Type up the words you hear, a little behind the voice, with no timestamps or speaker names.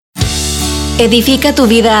Edifica tu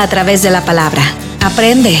vida a través de la palabra.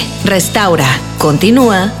 Aprende, restaura,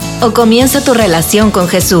 continúa o comienza tu relación con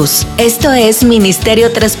Jesús. Esto es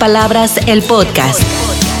Ministerio Tres Palabras, el podcast.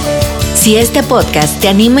 Si este podcast te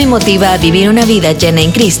anima y motiva a vivir una vida llena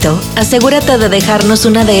en Cristo, asegúrate de dejarnos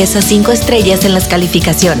una de esas 5 estrellas en las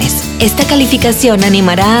calificaciones. Esta calificación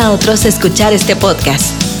animará a otros a escuchar este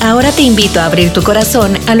podcast. Ahora te invito a abrir tu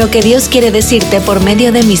corazón a lo que Dios quiere decirte por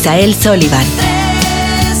medio de Misael Solivan.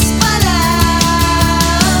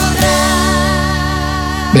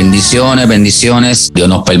 Bendiciones, bendiciones. Dios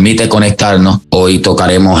nos permite conectarnos. Hoy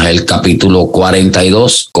tocaremos el capítulo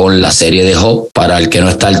 42 con la serie de Job. Para el que no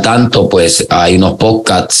está al tanto, pues hay unos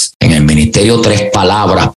podcasts en el Ministerio Tres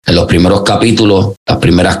Palabras. En los primeros capítulos, las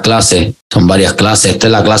primeras clases, son varias clases. Esta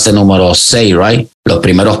es la clase número 6, ¿right? Los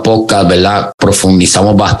primeros podcasts, ¿verdad?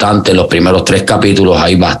 Profundizamos bastante en los primeros 3 capítulos.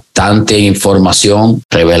 Hay bastante información,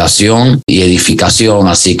 revelación y edificación.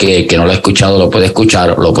 Así que el que no lo ha escuchado lo puede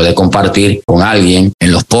escuchar, lo puede compartir con alguien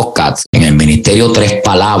en los podcasts. En el Ministerio Tres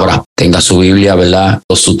Palabras, tenga su Biblia, ¿verdad?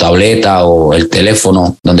 O su tableta o el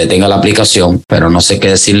teléfono donde tenga la aplicación, pero no sé qué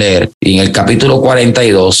decir leer. Y en el capítulo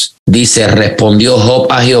 42 dice: respondió Job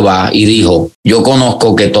a Jehová y dijo: yo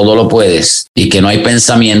conozco que todo lo puedes y que no hay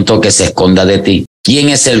pensamiento que se esconda de ti. ¿Quién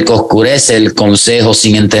es el que oscurece el consejo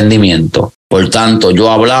sin entendimiento? Por tanto,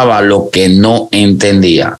 yo hablaba lo que no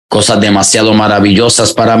entendía, cosas demasiado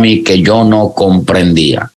maravillosas para mí que yo no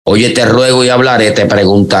comprendía. Oye, te ruego y hablaré, te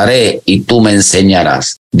preguntaré y tú me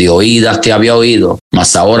enseñarás. De oídas te había oído,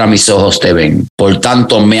 mas ahora mis ojos te ven. Por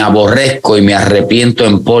tanto, me aborrezco y me arrepiento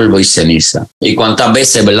en polvo y ceniza. Y cuántas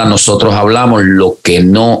veces, ¿verdad? Nosotros hablamos lo que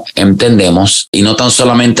no entendemos, y no tan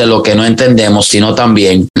solamente lo que no entendemos, sino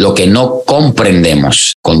también lo que no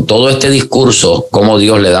comprendemos. Con todo este discurso, cómo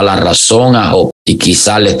Dios le da la razón a Job, y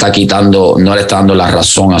quizás no le está dando la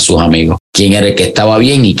razón a sus amigos. ¿Quién era el que estaba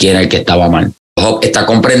bien y quién era el que estaba mal? Job está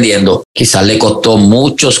comprendiendo, quizás le costó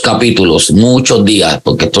muchos capítulos, muchos días,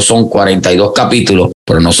 porque estos son 42 capítulos,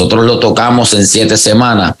 pero nosotros lo tocamos en 7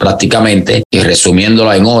 semanas prácticamente, y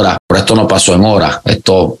resumiéndolo en horas, pero esto no pasó en horas,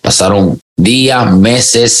 esto pasaron días,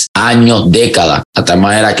 meses, años, décadas, de tal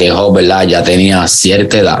manera que Job, ¿verdad?, ya tenía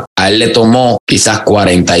cierta edad. A él le tomó quizás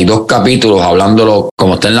 42 capítulos, hablándolo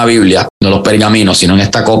como está en la Biblia, no los pergaminos, sino en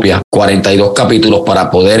esta copia, 42 capítulos para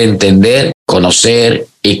poder entender, conocer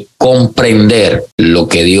y comprender lo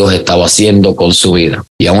que Dios estaba haciendo con su vida.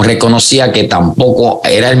 Y aún reconocía que tampoco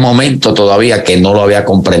era el momento todavía, que no lo había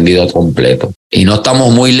comprendido completo. Y no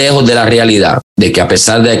estamos muy lejos de la realidad de que a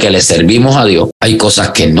pesar de que le servimos a Dios, hay cosas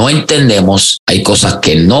que no entendemos, hay cosas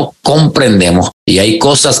que no comprendemos y hay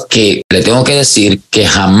cosas que le tengo que decir que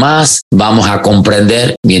jamás vamos a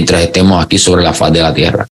comprender mientras estemos aquí sobre la faz de la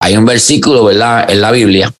tierra. Hay un versículo, ¿verdad?, en la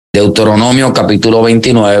Biblia, Deuteronomio capítulo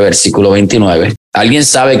 29, versículo 29. ¿Alguien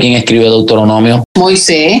sabe quién escribe Deuteronomio?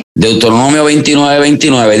 Moisés. Deuteronomio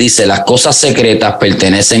 29 dice: las cosas secretas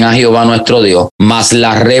pertenecen a Jehová nuestro Dios, mas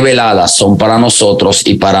las reveladas son para nosotros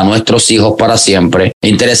y para nuestros hijos para siempre.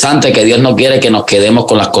 Interesante que Dios no quiere que nos quedemos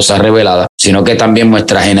con las cosas reveladas, sino que también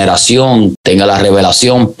nuestra generación tenga la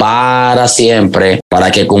revelación para siempre,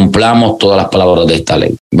 para que cumplamos todas las palabras de esta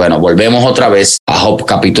ley. Bueno, volvemos otra vez a Job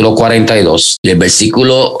capítulo 42 y el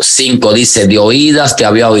versículo 5 dice: de oídas te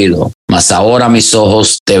había oído, mas ahora mis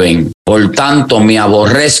ojos te ven. Por tanto, me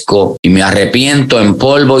aborrezco y me arrepiento en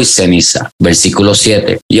polvo y ceniza. Versículo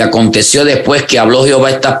 7. Y aconteció después que habló Jehová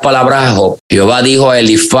estas palabras a Job. Jehová dijo a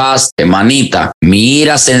Elifaz, temanita: mi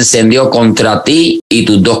ira se encendió contra ti y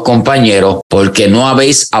tus 2 compañeros, porque no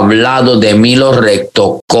habéis hablado de mí lo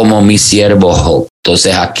recto como mi siervo Job.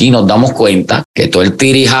 Entonces aquí nos damos cuenta que todo el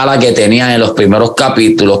tirijala que tenían en los primeros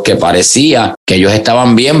capítulos, que parecía que ellos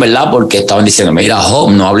estaban bien, ¿verdad? Porque estaban diciendo: mira,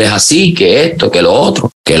 Job, no hables así, que esto, que lo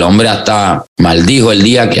otro. Que el hombre hasta maldijo el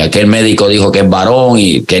día que aquel médico dijo que es varón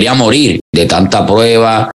y quería morir de tanta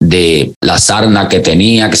prueba, de la sarna que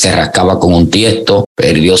tenía, que se rascaba con un tiesto,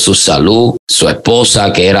 perdió su salud. Su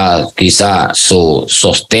esposa, que era quizá su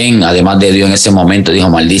sostén, además de Dios en ese momento, dijo: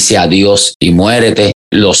 maldice a Dios y muérete.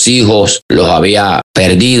 Los hijos los había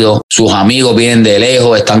perdido, sus amigos vienen de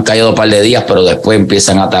lejos, están callados un par de días, pero después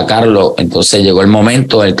empiezan a atacarlo. Entonces llegó el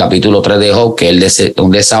momento, en el capítulo 3 de Job, que él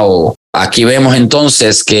un desahogo. Aquí vemos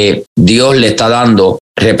entonces que Dios le está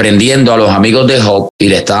reprendiendo a los amigos de Job y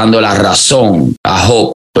le está dando la razón a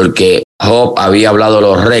Job, porque Job había hablado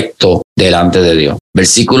lo recto delante de Dios.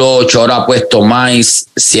 Versículo 8, ahora pues tomáis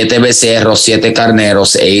 7 becerros, 7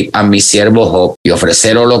 carneros, e id a mi siervo Job y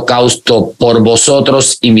ofrecer holocausto por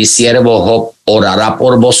vosotros, y mi siervo Job orará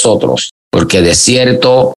por vosotros. Porque de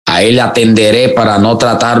cierto a él atenderé para no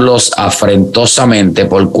tratarlos afrentosamente,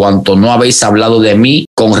 por cuanto no habéis hablado de mí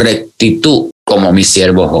con rectitud como mi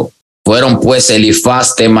siervo Job. Fueron pues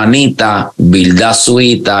Elifaz temanita, Bildad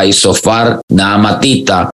suita y Sofar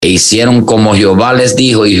naamatita, e hicieron como Jehová les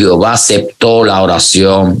dijo, y Jehová aceptó la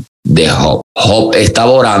oración de Job. Job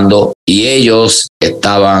estaba orando y ellos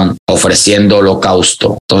estaban ofreciendo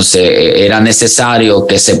holocausto. Entonces era necesario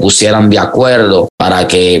que se pusieran de acuerdo para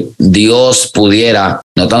que Dios pudiera,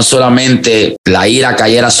 no tan solamente la ira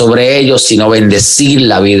cayera sobre ellos, sino bendecir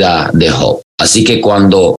la vida de Job. Así que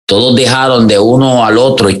cuando todos dejaron de uno al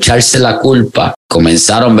otro echarse la culpa,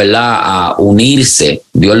 comenzaron, ¿verdad?, a unirse.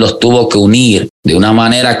 Dios los tuvo que unir de una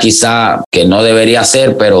manera quizá que no debería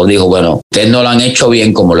ser, pero dijo, bueno, ustedes no lo han hecho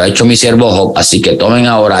bien como lo ha hecho mi siervo Job, así que tomen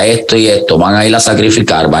ahora esto y esto, van a ir a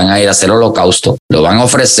sacrificar, van a ir a hacer holocausto, lo van a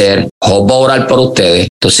ofrecer, Job va a orar por ustedes,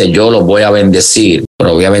 entonces yo los voy a bendecir,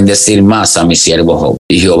 pero voy a bendecir más a mi siervo Job.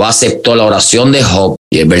 Y Jehová aceptó la oración de Job.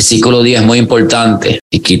 Y el versículo 10 es muy importante.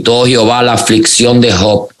 Y quitó Jehová la aflicción de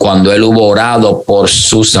Job cuando él hubo orado por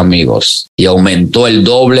sus amigos. Y aumentó el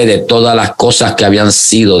doble de todas las cosas que habían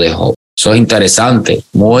sido de Job. Eso es interesante,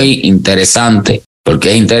 muy interesante. ¿Por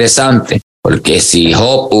qué es interesante? Porque si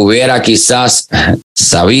Job hubiera quizás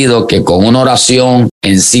sabido que con una oración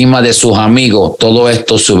encima de sus amigos todo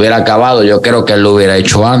esto se hubiera acabado, yo creo que él lo hubiera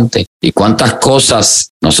hecho antes. Y cuántas cosas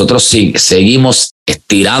nosotros seguimos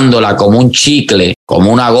estirándola como un chicle,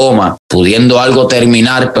 como una goma, pudiendo algo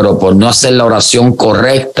terminar, pero por no hacer la oración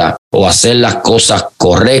correcta o hacer las cosas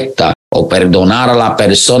correctas o perdonar a la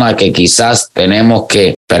persona que quizás tenemos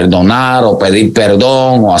que perdonar o pedir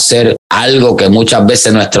perdón o hacer algo que muchas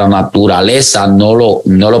veces nuestra naturaleza no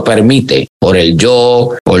lo permite, por el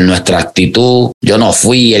yo, por nuestra actitud. Yo no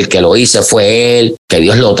fui, el que lo hice fue él, que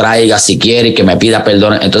Dios lo traiga si quiere y que me pida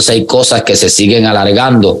perdón. Entonces hay cosas que se siguen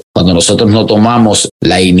alargando cuando nosotros no tomamos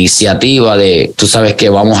la iniciativa de, tú sabes que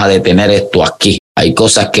vamos a detener esto aquí. Hay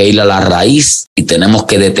cosas que ir a la raíz y tenemos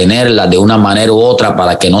que detenerlas de una manera u otra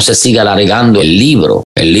para que no se siga alargando el libro.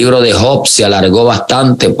 El libro de Job se alargó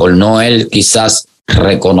bastante por no él quizás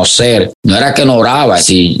reconocer. No era que no oraba.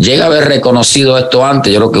 Si llega a haber reconocido esto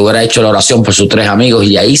antes, yo creo que hubiera hecho la oración por sus 3 amigos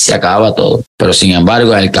y ahí se acaba todo. Pero sin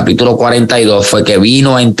embargo, en el capítulo 42 fue que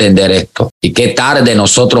vino a entender esto. Y qué tarde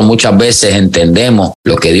nosotros muchas veces entendemos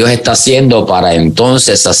lo que Dios está haciendo para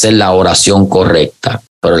entonces hacer la oración correcta.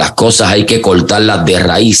 Pero las cosas hay que cortarlas de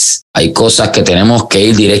raíz. Hay cosas que tenemos que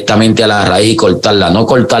ir directamente a la raíz y cortarlas. No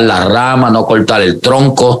cortar la rama, no cortar el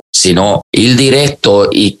tronco, sino ir directo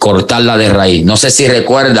y cortarla de raíz. No sé si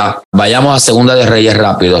recuerda, vayamos a Segunda de Reyes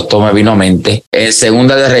rápido, esto me vino a mente. En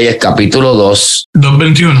Segunda de Reyes capítulo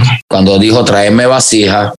 2:21. Cuando dijo, traedme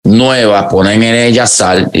vasijas nuevas, ponen en ellas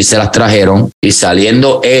sal, y se las trajeron. Y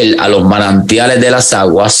saliendo él a los manantiales de las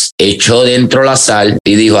aguas, echó dentro la sal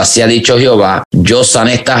y dijo, así ha dicho Jehová, yo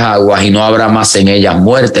sané estas aguas y no habrá más en ellas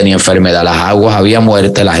muerte ni enfermedad. Las aguas había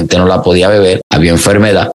muerte, la gente no la podía beber, había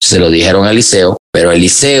enfermedad. Se lo dijeron a Eliseo, pero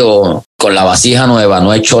Eliseo con la vasija nueva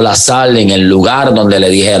no echó la sal en el lugar donde le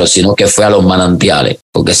dijeron, sino que fue a los manantiales.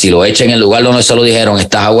 Porque si lo echa en el lugar donde se lo dijeron,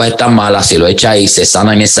 estas aguas están malas, si lo echa ahí, se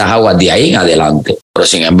sanan esas aguas de ahí en adelante. Pero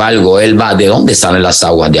sin embargo, él va, ¿de dónde salen las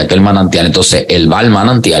aguas? De aquel manantial. Entonces él va al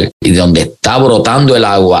manantial y de donde está brotando el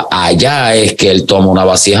agua, allá es que él toma una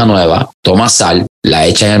vasija nueva, toma sal, la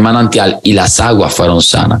echa en el manantial y las aguas fueron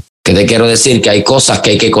sanas. ¿Qué te quiero decir? Que hay cosas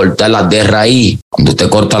que hay que cortarlas de raíz. Cuando usted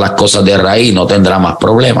corta las cosas de raíz no tendrá más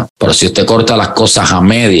problemas. Pero si usted corta las cosas a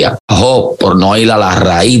media, Job, por no ir a la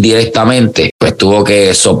raíz directamente, pues tuvo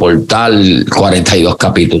que soportar 42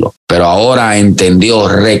 capítulos. Pero ahora entendió,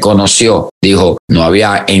 reconoció, dijo, no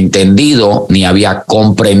había entendido ni había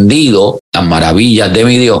comprendido las maravillas de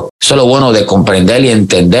mi Dios. Eso es lo bueno de comprender y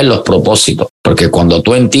entender los propósitos. Porque cuando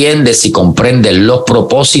tú entiendes y comprendes los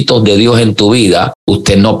propósitos de Dios en tu vida,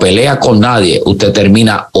 usted no pelea con nadie, usted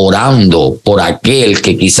termina orando por aquel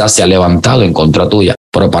que quizás se ha levantado en contra tuya.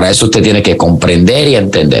 Pero para eso usted tiene que comprender y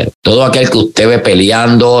entender. Todo aquel que usted ve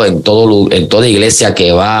peleando en toda iglesia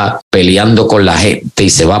que va peleando con la gente y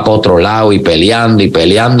se va para otro lado y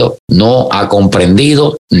peleando, no ha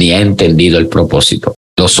comprendido ni ha entendido el propósito.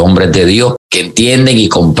 Los hombres de Dios que entienden y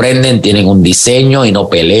comprenden tienen un diseño y no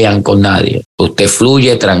pelean con nadie. Usted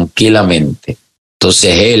fluye tranquilamente.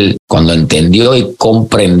 Entonces él, cuando entendió y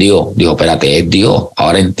comprendió, dijo, espérate, es Dios,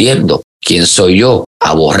 ahora entiendo. ¿Quién soy yo?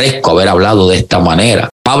 Aborrezco haber hablado de esta manera.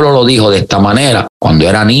 Pablo lo dijo de esta manera. Cuando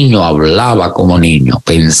era niño hablaba como niño,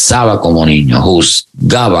 pensaba como niño,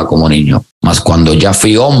 juzgaba como niño. Mas cuando ya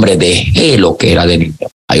fui hombre dejé lo que era de niño.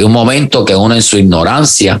 Hay un momento que uno en su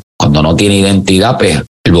ignorancia, cuando no tiene identidad, pues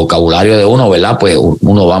el vocabulario de uno, ¿verdad? Pues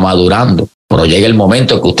uno va madurando. Pero llega el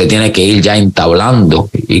momento que usted tiene que ir ya entablando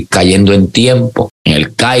y cayendo en tiempo. En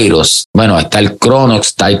el kairos, bueno, está el cronos,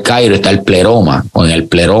 está el kairos, está el pleroma, o en el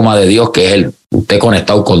pleroma de Dios, que es usted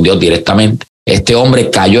conectado con Dios directamente. Este hombre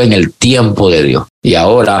cayó en el tiempo de Dios y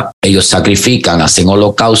ahora ellos sacrifican, hacen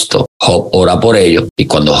holocausto. Job ora por ellos y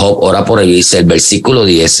cuando Job ora por ellos, dice el versículo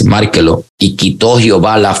 10, márquelo, y quitó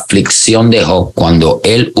Jehová la aflicción de Job cuando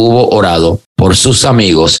él hubo orado por sus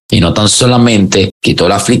amigos, y no tan solamente quitó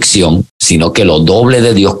la aflicción, sino que lo doble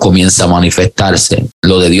de Dios comienza a manifestarse.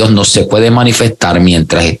 Lo de Dios no se puede manifestar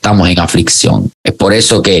mientras estamos en aflicción. Es por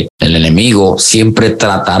eso que el enemigo siempre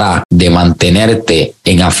tratará de mantenerte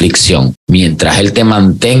en aflicción. Mientras él te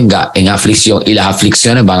mantenga en aflicción, y las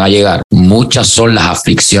aflicciones van a llegar. Muchas son las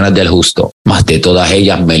aflicciones del justo, mas de todas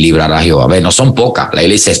ellas me librará Jehová. A ver, no son pocas. La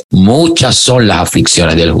Biblia dice, muchas son las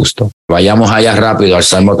aflicciones del justo. Vayamos allá rápido al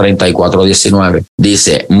Salmo 34, 19.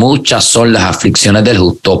 Dice, muchas son las aflicciones del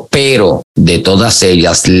justo, pero de todas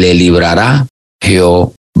ellas le librará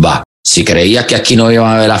Jehová. Si creías que aquí no iban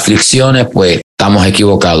a haber aflicciones, pues estamos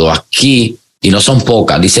equivocados. Aquí, y no son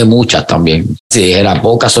pocas, dice muchas también. Si dijera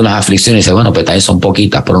pocas son las aflicciones, dice, bueno, pues también son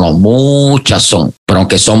poquitas, pero no, muchas son. Pero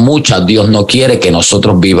aunque son muchas, Dios no quiere que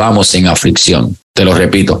nosotros vivamos en aflicción. Te lo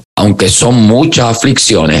repito, aunque son muchas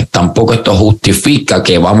aflicciones, tampoco esto justifica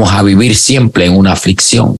que vamos a vivir siempre en una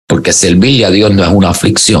aflicción, porque servirle a Dios no es una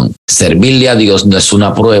aflicción, servirle a Dios no es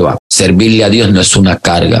una prueba, servirle a Dios no es una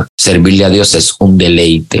carga, servirle a Dios es un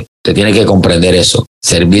deleite. Usted tiene que comprender eso.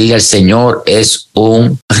 Servirle al Señor es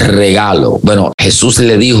un regalo. Bueno, Jesús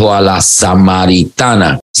le dijo a la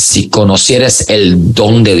samaritana, si conocieras el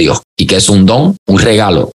don de Dios. ¿Y qué es un don? Un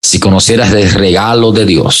regalo. Si conocieras el regalo de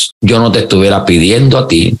Dios, yo no te estuviera pidiendo a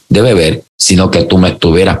ti de beber, sino que tú me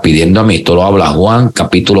estuvieras pidiendo a mí. Esto lo habla Juan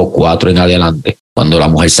capítulo 4 en adelante, cuando la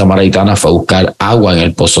mujer samaritana fue a buscar agua en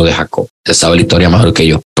el pozo de Jacob. Usted sabe la historia mejor que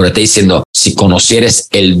yo. Pero está diciendo, si conocieres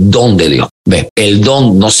el don de Dios. ¿Ves? El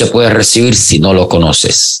don no se puede recibir si no lo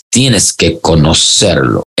conoces. Tienes que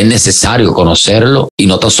conocerlo. Es necesario conocerlo y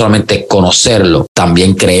no tan solamente conocerlo,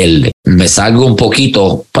 también creerle. Me salgo un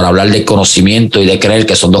poquito para hablar de conocimiento y de creer,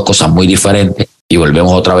 que son dos cosas muy diferentes. Y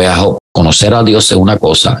volvemos otra vez a Job. Conocer a Dios es una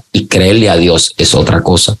cosa y creerle a Dios es otra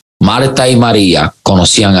cosa. Marta y María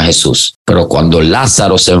conocían a Jesús, pero cuando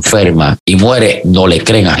Lázaro se enferma y muere, no le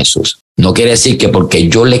creen a Jesús. No quiere decir que porque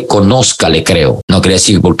yo le conozca, le creo. No quiere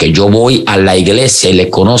decir porque yo voy a la iglesia y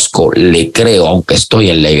le conozco, le creo, aunque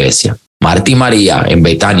estoy en la iglesia. Marta y María en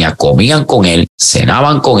Betania comían con él,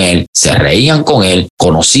 cenaban con él, se reían con él,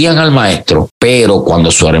 conocían al maestro, pero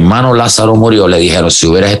cuando su hermano Lázaro murió, le dijeron, si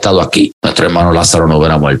hubieras estado aquí, nuestro hermano Lázaro no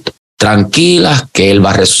hubiera muerto. Tranquilas que él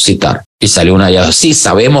va a resucitar. Y salió una llave. Sí,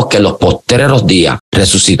 sabemos que en los postreros días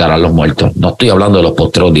resucitarán los muertos. No estoy hablando de los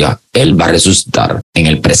postreros días. Él va a resucitar en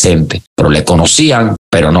el presente. Pero le conocían,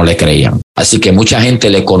 pero no le creían. Así que mucha gente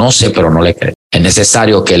le conoce, pero no le cree. Es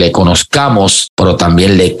necesario que le conozcamos, pero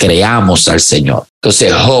también le creamos al Señor.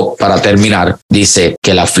 Entonces Job, para terminar, dice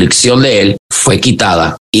que la aflicción de él fue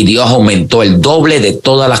quitada y Dios aumentó el doble de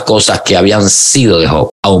todas las cosas que habían sido de Job.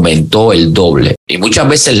 Aumentó el doble. Y muchas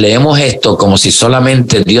veces leemos esto como si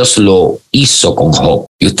solamente Dios lo hizo con Job.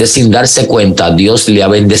 Y usted, sin darse cuenta, Dios le ha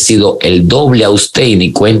bendecido el doble a usted y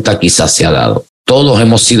ni cuenta quizás se ha dado. Todos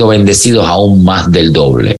hemos sido bendecidos aún más del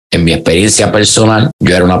doble. En mi experiencia personal,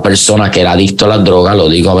 yo era una persona que era adicto a las drogas, lo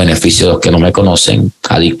digo a beneficio de los que no me conocen,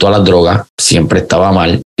 adicto a las drogas, siempre estaba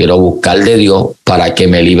mal. Quiero buscar de Dios para que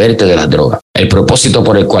me liberte de las drogas. El propósito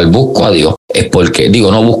por el cual busco a Dios es porque,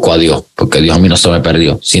 no busco a Dios, porque Dios a mí no se me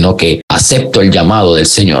perdió, sino que acepto el llamado del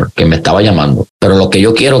Señor que me estaba llamando. Pero lo que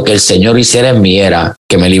yo quiero que el Señor hiciera en mí era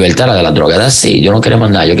que me libertara de las drogas. Era así, yo no quería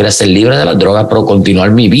más nada, yo quería ser libre de las drogas, pero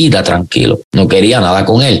continuar mi vida tranquilo. No quería nada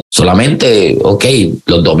con él. Solamente,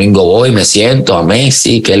 los domingos voy, me siento, amén,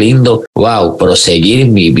 sí, qué lindo, wow, pero seguir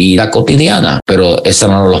mi vida cotidiana. Pero esos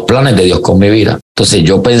no eran los planes de Dios con mi vida. Entonces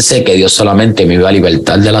yo pensé que Dios solamente me iba a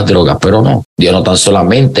libertar de las drogas, pero no. Dios no tan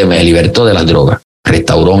solamente me libertó de las drogas,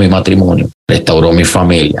 restauró mi matrimonio, restauró mi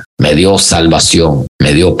familia, me dio salvación,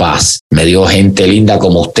 me dio paz, me dio gente linda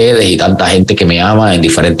como ustedes y tanta gente que me ama en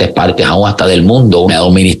diferentes partes, aún hasta del mundo. Me ha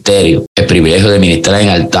dado ministerio, el privilegio de ministrar en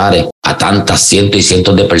altares a tantas cientos y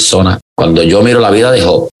cientos de personas. Cuando yo miro la vida de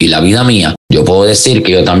Job y la vida mía, yo puedo decir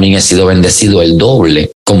que yo también he sido bendecido el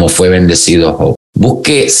doble como fue bendecido Job.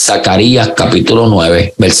 Busque Zacarías capítulo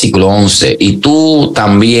 9, versículo 11. Y tú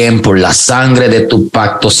también por la sangre de tu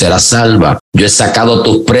pacto serás salva. Yo he sacado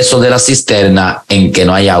tus presos de la cisterna en que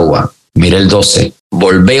no hay agua. Mire el 12.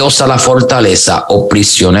 Volveos a la fortaleza, oh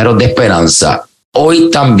prisioneros de esperanza. Hoy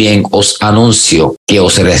también os anuncio que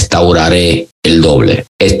os restauraré. el doble.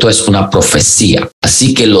 Esto es una profecía.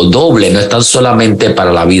 Así que lo doble no es tan solamente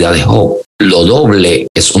para la vida de Job. Lo doble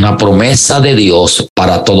es una promesa de Dios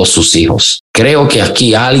para todos sus hijos. Creo que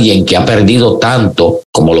aquí alguien que ha perdido tanto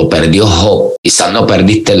como lo perdió Job. Quizás no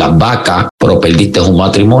perdiste las vacas, pero perdiste un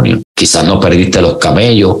matrimonio. Quizás no perdiste los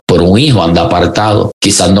camellos, pero un hijo anda apartado.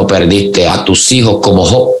 Quizás no perdiste a tus hijos como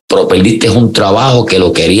Job, pero perdiste un trabajo que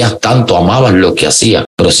lo querías tanto, amabas lo que hacía.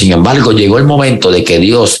 Pero sin embargo llegó el momento de que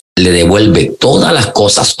Dios le devuelve todas las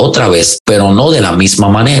cosas otra vez, pero no de la misma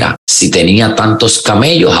manera. Si tenía tantos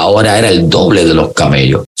camellos, ahora era el doble de los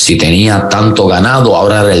camellos. Si tenía tanto ganado,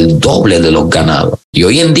 ahora era el doble de los ganados. Y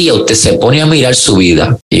hoy en día usted se pone a mirar su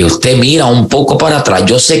vida y usted mira un poco para atrás.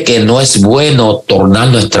 Yo sé que no es bueno tornar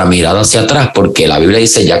nuestra mirada hacia atrás, porque la Biblia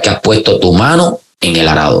dice, ya que has puesto tu mano en el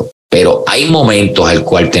arado. Pero hay momentos en el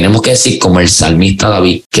cual tenemos que decir, como el salmista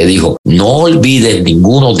David, que dijo, no olvides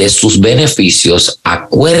ninguno de sus beneficios,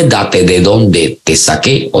 acuérdate de dónde te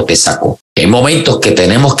saqué o te sacó. Hay momentos que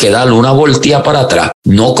tenemos que darle una voltía para atrás,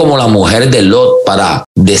 no como la mujer de Lot para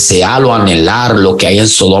desear o anhelar lo que hay en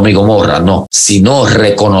Sodoma y Gomorra, no, sino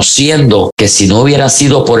reconociendo que si no hubiera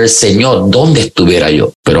sido por el Señor, ¿dónde estuviera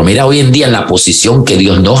yo? Pero mira hoy en día en la posición que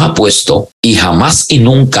Dios nos ha puesto, y jamás y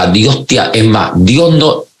nunca Dios te ha, es más, Dios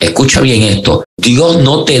no, escucha bien esto, Dios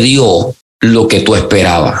no te dio lo que tú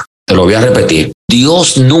esperabas. Te lo voy a repetir.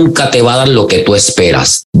 Dios nunca te va a dar lo que tú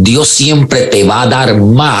esperas. Dios siempre te va a dar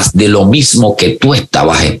más de lo mismo que tú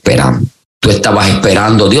estabas esperando. Tú estabas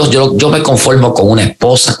esperando, Dios, yo me conformo con una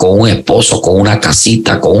esposa, con un esposo, con una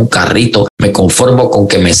casita, con un carrito. Me conformo con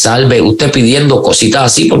que me salve. Usted pidiendo cositas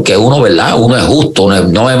así porque uno, ¿verdad? Uno es justo,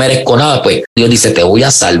 no me merezco nada. Pues Dios dice, te voy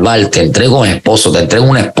a salvar, te entrego un esposo, te entrego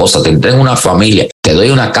una esposa, te entrego una familia, te doy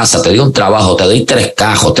una casa, te doy un trabajo, te doy 3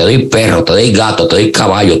 cajos, te doy perro, te doy gato, te doy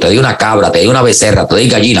caballo, te doy una cabra, te doy una becerra, te doy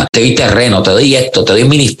gallina, te doy terreno, te doy esto, te doy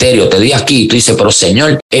ministerio, te doy aquí. Y tú dices, pero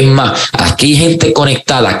Señor, es más, aquí hay gente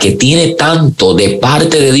conectada que tiene tanto de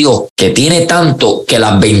parte de Dios, que tiene tanto que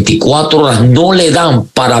las 24 horas no le dan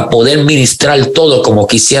para poder ministrar todo como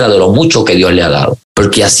quisiera de lo mucho que Dios le ha dado.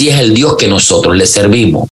 Porque así es el Dios que nosotros le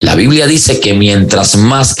servimos. La Biblia dice que mientras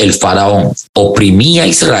más el faraón oprimía a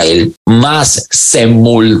Israel, más se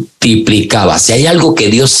multiplicaba. Si hay algo que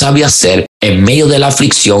Dios sabe hacer en medio de la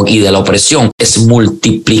aflicción y de la opresión, es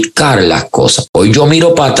multiplicar las cosas. Hoy yo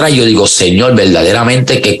miro para atrás y yo digo, Señor,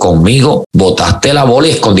 verdaderamente que conmigo botaste la bola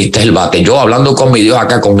y escondiste el bate. Yo hablando con mi Dios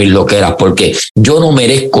acá con mis loqueras, porque yo no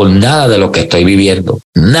merezco nada de lo que estoy viviendo.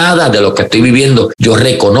 Nada de lo que estoy viviendo. Yo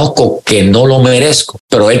reconozco que no lo merezco,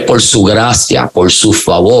 pero Él por su gracia, por su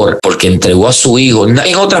favor, porque entregó a su Hijo.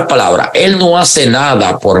 En otras palabras, Él no hace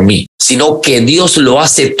nada por mí, sino que Dios lo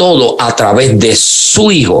hace todo a través de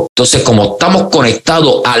su Hijo. Entonces, como estamos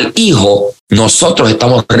conectados al Hijo, nosotros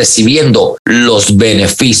estamos recibiendo los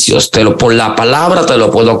beneficios. Por la palabra te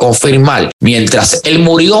lo puedo confirmar. Mientras Él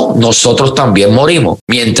murió, nosotros también morimos.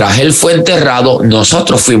 Mientras Él fue enterrado,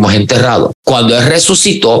 nosotros fuimos enterrados. Cuando Él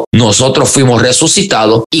resucitó, nosotros fuimos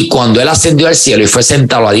resucitados. Y cuando Él ascendió al cielo y fue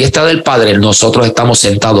sentado a la diestra del Padre, nosotros estamos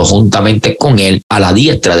sentados juntamente con Él a la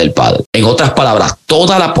diestra del Padre. En otras palabras,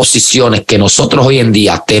 todas las posiciones que nosotros hoy en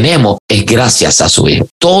día tenemos es gracias a su Hijo.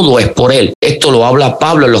 Todo es por Él. Esto lo habla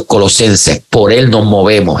Pablo en los Colosenses. Por Él nos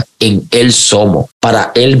movemos, en Él somos,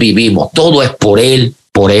 para Él vivimos. Todo es por Él,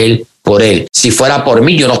 por Él, por Él. Si fuera por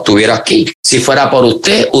mí, yo no estuviera aquí. Si fuera por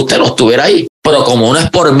usted, usted no estuviera ahí. Pero como no es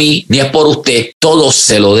por mí, ni es por usted, todo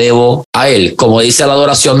se lo debo a Él. Como dice la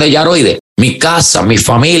adoración de Yaroide, mi casa, mi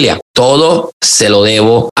familia, todo se lo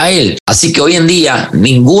debo a Él. Así que hoy en día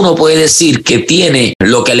ninguno puede decir que tiene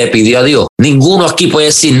lo que le pidió a Dios. Ninguno aquí puede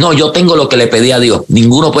decir, no, yo tengo lo que le pedí a Dios.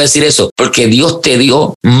 Ninguno puede decir eso, porque Dios te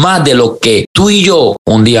dio más de lo que tú y yo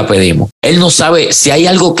un día pedimos. Él no sabe, si hay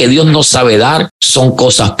algo que Dios no sabe dar, son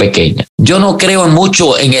cosas pequeñas. Yo no creo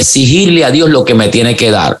mucho en exigirle a Dios lo que me tiene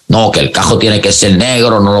que dar. No, que el cajo tiene que ser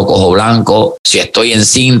negro, no lo cojo blanco. Si estoy en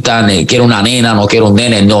cinta, quiero una nena, no quiero un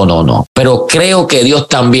nene. No. Pero creo que Dios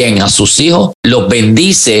también a sus hijos los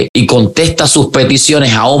bendice y contesta sus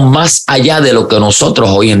peticiones aún más allá de lo que nosotros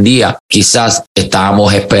hoy en día quizás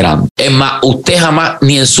estábamos esperando. Es más, usted jamás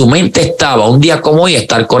ni en su mente estaba un día como hoy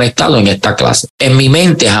estar conectado en esta clase. En mi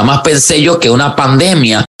mente jamás pensé yo que una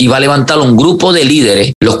pandemia iba a levantar un grupo de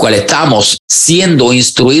líderes, los cuales estamos siendo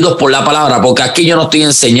instruidos por la palabra, porque aquí yo no estoy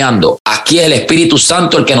enseñando, aquí es el Espíritu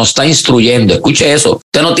Santo el que nos está instruyendo. Escuche eso,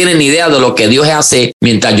 usted no tiene ni idea de lo que Dios hace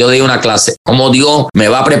mientras yo doy una clase, cómo Dios me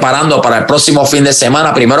va preparando para el próximo fin de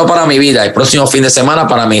semana, primero para mi vida, el próximo fin de semana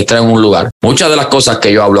para ministrar en un lugar. Muchas de las cosas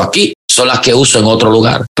que yo hablo aquí son las que uso en otro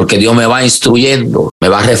lugar, porque Dios me va instruyendo, me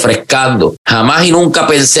va refrescando. Jamás y nunca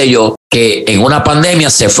pensé yo que en una pandemia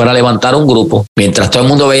se fuera a levantar un grupo. Mientras todo el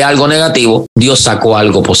mundo veía algo negativo, Dios sacó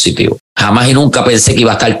algo positivo. Jamás y nunca pensé que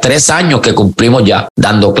iba a estar 3 años que cumplimos ya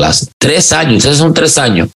dando clases. 3 años, ustedes son 3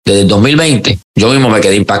 años. Desde el 2020, yo mismo me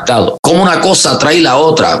quedé impactado. Como una cosa trae la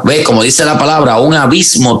otra. ¿Ves? Como dice la palabra, un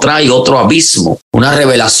abismo trae otro abismo. Una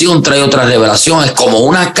revelación trae otra revelación. Es como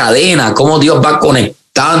una cadena, como Dios va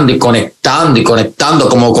conectando y conectando y conectando,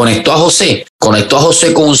 como conectó a José. Conectó a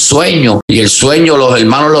José con un sueño y el sueño los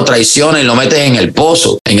hermanos lo traicionan y lo meten en el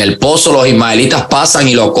pozo. En el pozo los ismaelitas pasan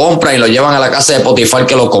y lo compran y lo llevan a la casa de Potifar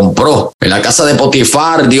que lo compró. En la casa de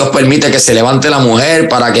Potifar Dios permite que se levante la mujer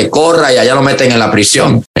para que corra y allá lo meten en la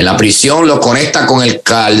prisión. En la prisión lo conecta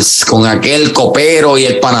con aquel copero y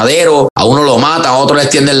el panadero. A uno lo mata, a otro le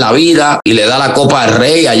extienden la vida y le da la copa al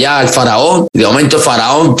rey allá al faraón. De momento el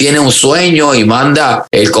faraón tiene un sueño y manda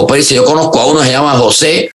el copero y dice: yo conozco a uno, se llama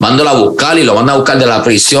José, mándalo a buscar y lo manda a buscar de la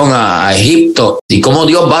prisión a Egipto. Y cómo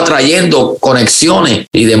Dios va trayendo conexiones.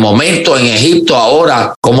 Y de momento en Egipto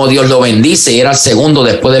ahora, cómo Dios lo bendice y era el segundo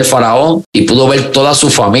después del faraón. Y pudo ver toda su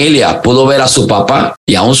familia, pudo ver a su papá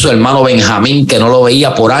y aún su hermano Benjamín, que no lo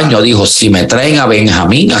veía por años. Dijo: si me traen a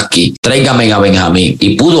Benjamín aquí, tráiganme a Benjamín.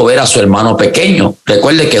 Y pudo ver a su hermano pequeño.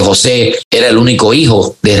 Recuerde que José era el único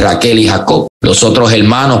hijo de Raquel y Jacob. Los otros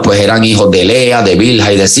hermanos pues eran hijos de Lea, de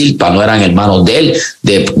Bilha y de Silpa, no eran hermanos de él,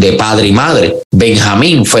 de padre y madre.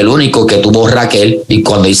 Benjamín fue el único que tuvo Raquel y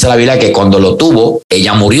cuando dice la Biblia que cuando lo tuvo,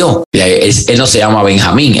 ella murió. Él no se llama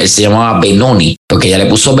Benjamín, él se llamaba Benoni, porque ella le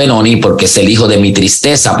puso Benoni porque es el hijo de mi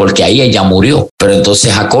tristeza, porque ahí ella murió. Pero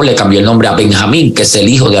entonces Jacob le cambió el nombre a Benjamín, que es el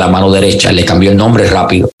hijo de la mano derecha, le cambió el nombre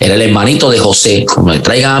rápido. Era el hermanito de José, como me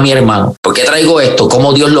traigan a mi hermano. ¿Por qué traigo esto?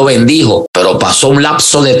 Cómo Dios lo bendijo, pero pasó un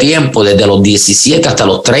lapso de tiempo desde los 17 hasta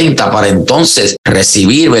los 30 para entonces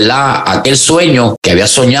recibir, ¿verdad?, aquel sueño que había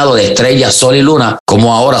soñado de estrellas, sol y luna,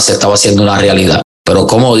 como ahora se estaba haciendo una realidad. Pero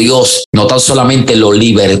como Dios no tan solamente lo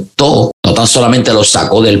libertó, no tan solamente lo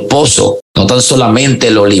sacó del pozo, no tan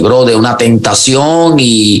solamente lo libró de una tentación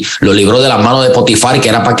y lo libró de las manos de Potifar, que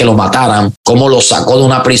era para que lo mataran, cómo lo sacó de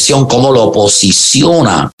una prisión, cómo lo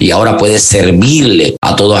posiciona y ahora puede servirle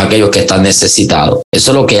a todos aquellos que están necesitados.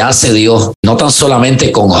 Eso es lo que hace Dios, no tan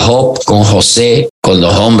solamente con Job, con José, con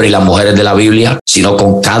los hombres y las mujeres de la Biblia, sino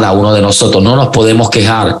con cada uno de nosotros. No nos podemos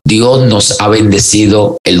quejar. Dios nos ha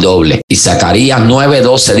bendecido el doble. Y Zacarías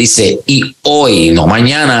 9:12 dice: y hoy, no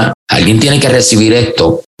mañana. Alguien tiene que recibir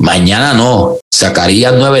esto. Mañana no.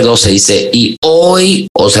 Zacarías 9:12 dice: y hoy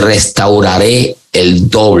os restauraré el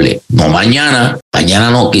doble. No mañana.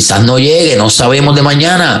 Mañana no. Quizás no llegue. No sabemos de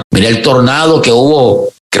mañana. Mira el tornado que hubo.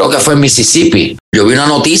 Creo que fue en Mississippi. Yo vi una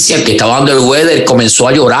noticia que estaba dando el weather, comenzó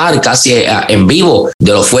a llorar casi en vivo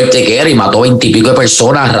de lo fuerte que era y mató 20 y pico de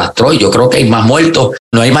personas, arrastró y yo creo que hay más muertos.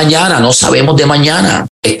 No hay mañana, no sabemos de mañana.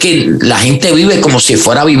 Es que la gente vive como si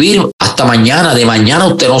fuera a vivir hasta mañana. De mañana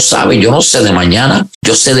usted no sabe, yo no sé de mañana,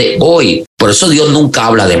 yo sé de hoy. Por eso Dios nunca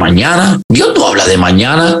habla de mañana. Dios no habla de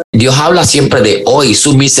mañana. Dios habla siempre de hoy.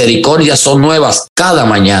 Sus misericordias son nuevas cada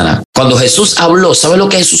mañana. Cuando Jesús habló, ¿sabe lo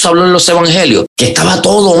que Jesús habló en los evangelios? Que estaba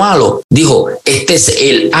todo malo. Dijo: este es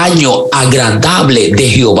el año agradable de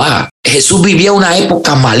Jehová. Jesús vivía una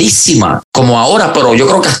época malísima, como ahora, pero yo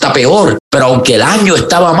creo que hasta peor. Pero aunque el año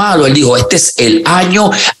estaba malo, él dijo: este es el año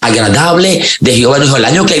agradable de Jehová. Dijo: el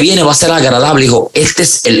año que viene va a ser agradable. Dijo: este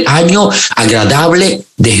es el año agradable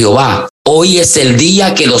de Jehová. Hoy es el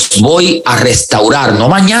día que los voy a restaurar, no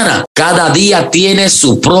mañana. Cada día tiene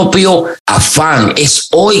su propio afán. Es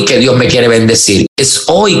hoy que Dios me quiere bendecir. Es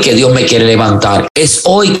hoy que Dios me quiere levantar. Es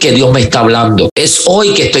hoy que Dios me está hablando. Es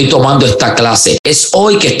hoy que estoy tomando esta clase. Es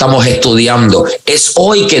hoy que estamos estudiando. Es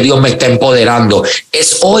hoy que Dios me está empoderando.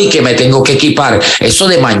 Es hoy que me tengo que equipar. Eso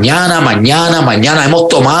de mañana, mañana, mañana. Hemos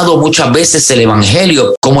tomado muchas veces el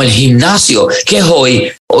evangelio como el gimnasio. ¿Qué es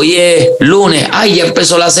hoy? Hoy es lunes. Ay, ya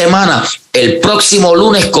empezó la semana. El próximo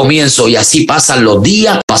lunes comienzo y así pasan los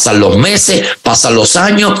días, pasan los meses, pasan los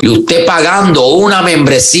años y usted pagando una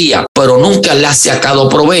membresía, pero nunca le ha sacado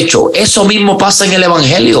provecho. Eso mismo pasa en el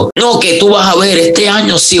evangelio. No, que tú vas a ver, este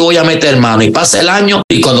año sí voy a meter mano y pasa el año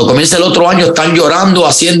y cuando comienza el otro año están llorando,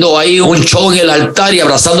 haciendo ahí un show en el altar y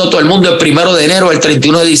abrazando a todo el mundo el 1 de enero, el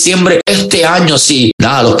 31 de diciembre. Este año sí,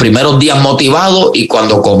 nada, los primeros días motivados y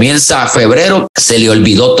cuando comienza febrero se le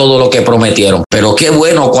olvidó todo lo que prometieron. Pero qué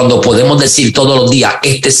bueno cuando podemos decir todos los días,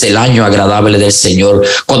 este es el año agradable del Señor.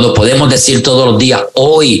 Cuando podemos decir todos los días,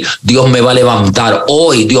 hoy Dios me va a levantar,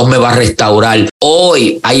 hoy Dios me va a restaurar,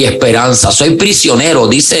 hoy hay esperanza. Soy prisionero,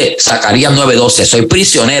 dice Zacarías 9:12, soy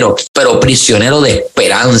prisionero, pero prisionero de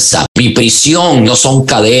esperanza. Mi prisión no son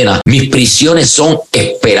cadenas, mis prisiones son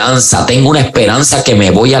esperanza. Tengo una esperanza que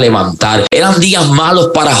me voy a levantar. Eran días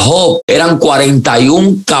malos para Job, eran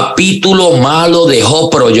 41 capítulos malos de Job,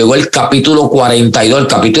 pero llegó el capítulo 42. El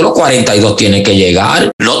capítulo 42 tiene que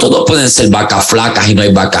llegar. No todos pueden ser vacas flacas y no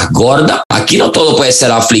hay vacas gordas. Aquí no todo puede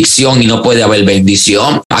ser aflicción y no puede haber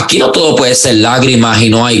bendición. Aquí no todo puede ser lágrimas y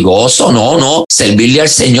no hay gozo. No. Servirle al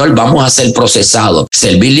Señor vamos a ser procesados.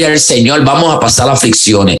 Servirle al Señor vamos a pasar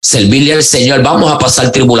aflicciones. Servirle al Señor vamos a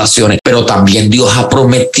pasar tribulaciones. Pero también Dios ha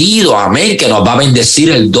prometido, amén, que nos va a bendecir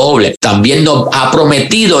el doble. También nos ha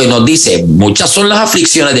prometido y nos dice, muchas son las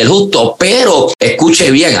aflicciones del justo, pero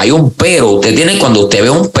escuche bien, hay un pero. Cuando usted ve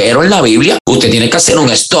un pero en la Biblia, usted tiene que hacer un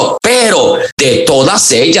stop. Pero de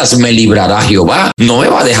todas ellas me librará Jehová. No me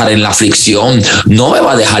va a dejar en la aflicción, no me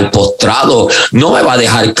va a dejar postrado, no me va a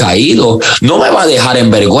dejar caído, no me va a dejar en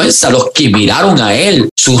vergüenza. Los que miraron a él,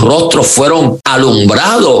 sus rostros fueron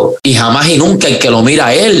alumbrados, y jamás y nunca el que lo mira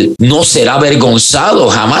a él no será avergonzado,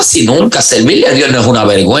 jamás y nunca. Servirle a Dios no es una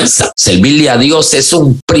vergüenza. Servirle a Dios es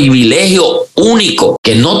un privilegio único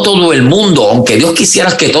que no todo el mundo, aunque Dios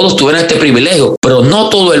quisiera que todos tuvieran este privilegio, pero no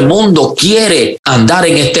todo el mundo quiere andar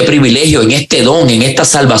en este privilegio, en este don, en esta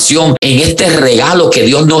salvación, en este regalo que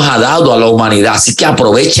Dios nos ha dado a la humanidad. Así que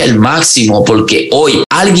aprovecha el máximo, porque hoy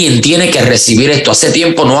alguien tiene que recibir esto. Hace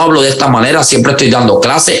tiempo no hablo de esta manera, siempre estoy dando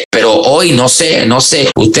clases, pero hoy no sé,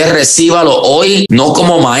 usted recíbalo hoy, no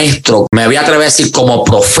como maestro, me voy a atrever a decir como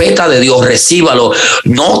profeta de Dios, recíbalo.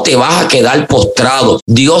 No te vas a quedar postrado,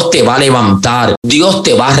 Dios te va a levantar, Dios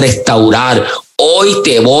te va a restaurar. Hoy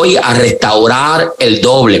te voy a restaurar el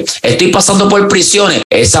doble. Estoy pasando por prisiones.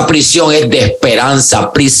 Esa prisión es de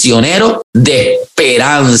esperanza. Prisionero de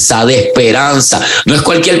esperanza, de esperanza. No es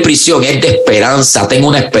cualquier prisión, es de esperanza. Tengo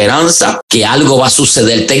una esperanza que algo va a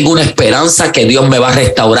suceder. Tengo una esperanza que Dios me va a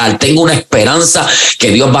restaurar. Tengo una esperanza que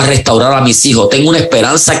Dios va a restaurar a mis hijos. Tengo una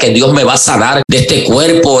esperanza que Dios me va a sanar de este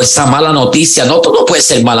cuerpo, esa mala noticia. No todo puede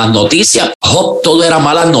ser malas noticias. Job, todo era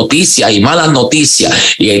malas noticias y malas noticias.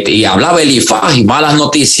 Y hablaba Elifaz y malas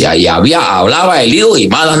noticias, y hablaba Eliú y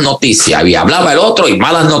malas noticias, y hablaba el otro y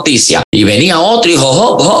malas noticias, y venía otro y dijo,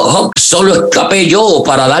 Job, solo escapé yo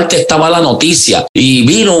para darte esta mala noticia, y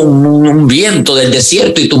vino un viento del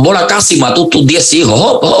desierto y tumbó la casa y mató tus 10 hijos,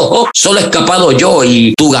 Job, solo he escapado yo,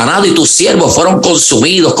 y tu ganado y tus siervos fueron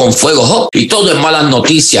consumidos con fuego, Job, y todo es malas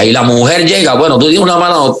noticias. Y la mujer llega, bueno, tú tienes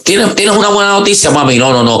una buena noticia, mami,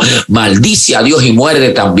 no, maldice a Dios y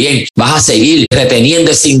muerde también, vas a seguir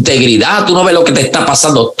reteniendo esa integridad, tú no ves lo que te está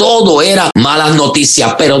pasando. Todo era malas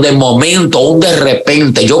noticias, pero de momento, un de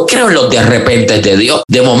repente, yo creo en los de repente de Dios,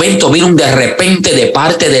 de momento vino un de repente de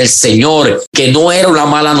parte del Señor, que no era una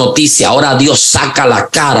mala noticia. Ahora Dios saca la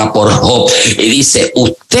cara por Job y dice,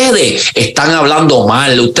 ustedes están hablando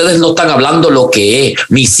mal, ustedes no están hablando lo que es,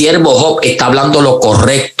 mi siervo Job está hablando lo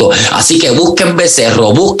correcto, así que busquen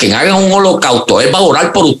becerro, hagan un holocausto, él va a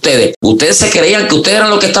orar por ustedes. Ustedes se creían que ustedes eran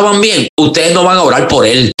los que estaban bien, ustedes no van a orar por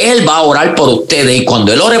él va a orar por ustedes, y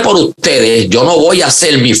cuando él ore por ustedes, yo no voy a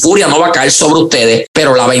hacer, mi furia no va a caer sobre ustedes,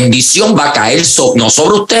 pero la bendición va a caer no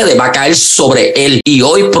sobre ustedes, va a caer sobre él, y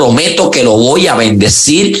hoy prometo que lo voy a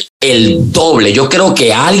bendecir el doble. Yo creo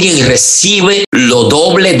que alguien recibe lo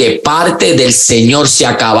doble de parte del Señor. Se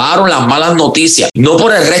acabaron las malas noticias, no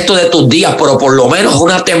por el resto de tus días, pero por lo menos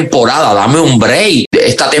una temporada. Dame un break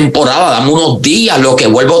esta temporada, dame unos días, lo que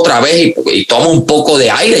vuelvo otra vez y tomo un poco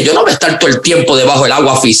de aire. Yo no voy a estar todo el tiempo debajo del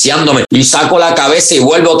agua asfixiándome y saco la cabeza y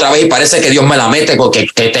vuelvo otra vez y parece que Dios me la mete porque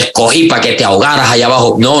que te escogí para que te ahogaras allá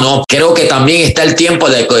abajo. No, creo que también está el tiempo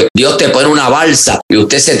de que Dios te pone una balsa y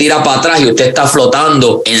usted se tira para atrás y usted está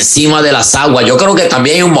flotando encima de las aguas. Yo creo que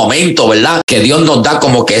también hay un momento, ¿verdad?, que Dios nos da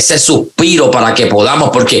como que ese suspiro para que podamos,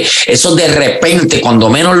 porque eso de repente, cuando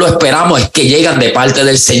menos lo esperamos, es que llegan de parte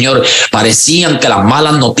del Señor. Parecían que las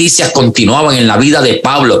malas noticias continuaban en la vida de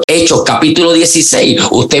Pablo. Hechos capítulo 16,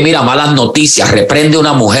 usted mira malas noticias, reprende a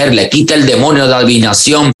una mujer, le quita el demonio de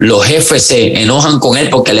adivinación, los jefes se enojan con él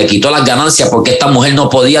porque le quitó las ganancias, porque esta mujer no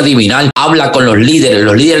podía adivinar, habla con los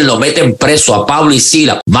líderes lo meten preso a Pablo y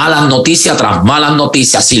Silas. Malas noticias tras malas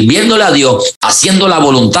noticias, sirviéndole a Dios, haciendo la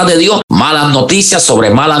voluntad de Dios, malas noticias sobre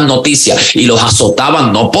malas noticias, y los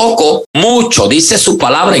azotaban no poco, mucho. Dice su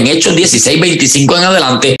palabra en Hechos 16:25 en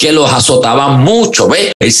adelante que los azotaban mucho. 8.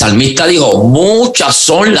 ¿Ve? El salmista dijo, muchas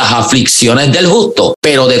son las aflicciones del justo,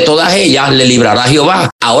 pero de todas ellas le librará Jehová.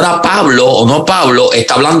 Ahora Pablo, o no Pablo,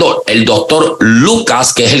 está hablando el doctor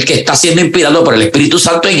Lucas, que es el que está siendo inspirado por el Espíritu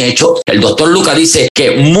Santo en Hechos. El doctor Lucas dice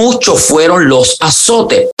que muchos fueron los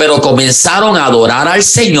azotes, pero comenzaron a adorar al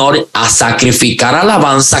Señor, a sacrificar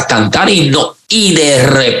alabanza, cantar himnos, y de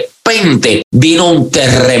repente vino un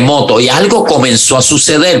terremoto y algo comenzó a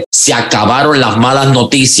suceder. Se acabaron las malas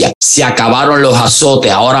noticias, se acabaron los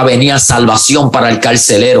azotes. Ahora venía salvación para el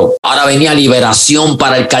carcelero, ahora venía liberación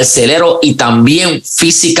para el carcelero, y también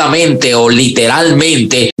físicamente o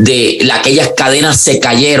literalmente aquellas cadenas se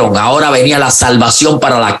cayeron. Ahora venía la salvación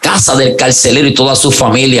para la casa del carcelero y toda su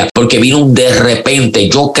familia, porque vino un de repente.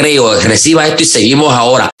 Yo creo, reciba esto y seguimos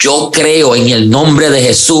ahora. Yo creo en el nombre de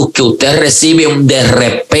Jesús que usted recibe un de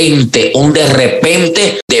repente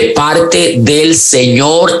de parte del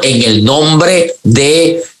Señor en el nombre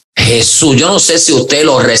de Jesús. Yo no sé si usted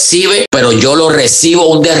lo recibe, pero yo lo recibo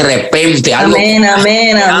un de repente. Amén.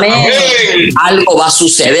 Algo va a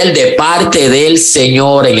suceder de parte del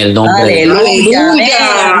Señor en el nombre de Jesús.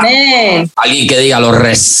 Aleluya. Amén. Alguien que diga, lo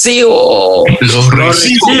recibo. Lo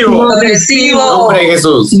recibo. Nombre de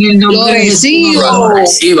Jesús. Lo recibo.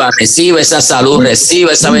 Reciba esa salud,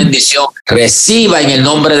 reciba esa bendición, reciba en el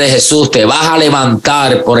nombre de Jesús. Te vas a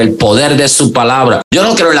levantar por el poder de su palabra. Yo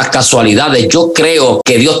no creo en las casualidades, yo creo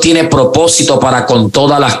que Dios tiene propósito para con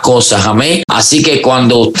todas las cosas, amén. Así que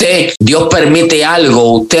cuando Dios permite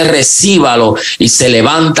algo, usted recíbalo y se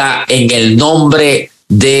levanta en el nombre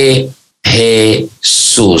de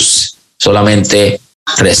Jesús. Solamente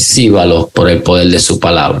recíbalo por el poder de su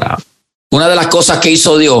palabra. Una de las cosas que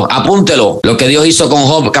hizo Dios, apúntelo, lo que Dios hizo con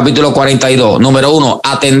Job, capítulo 42. Número 1,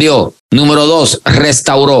 atendió. Número 2,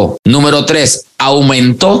 restauró. Número 3,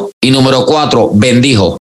 aumentó. Y número 4,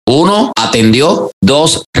 bendijo. 1, atendió.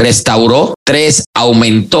 2, restauró. 3,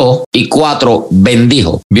 aumentó. Y 4,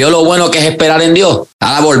 bendijo. ¿Vio lo bueno que es esperar en Dios?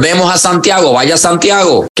 Ahora volvemos a Santiago. Vaya a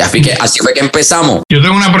Santiago. Así fue que empezamos. Yo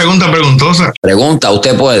tengo una pregunta preguntosa. Pregunta,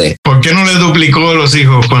 usted puede. ¿Por qué no le duplicó los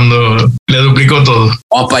hijos cuando le duplicó todo?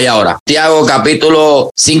 Vamos para allá ahora. Santiago capítulo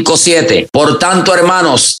 5:7. Por tanto,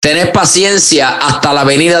 hermanos, tened paciencia hasta la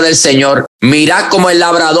venida del Señor. Mirad como el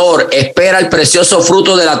labrador espera el precioso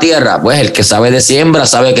fruto de la tierra. Pues el que sabe de siembra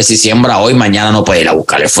sabe que si siembra hoy, mañana no puede ir a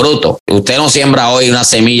buscar el fruto. Usted no siembra hoy una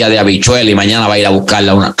semilla de habichuela y mañana va a ir a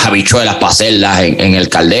buscarla unas habichuelas para hacerlas en el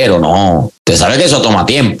caldero. No. Usted sabe que eso toma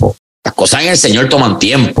tiempo. Las cosas en el Señor toman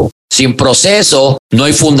tiempo. Sin proceso no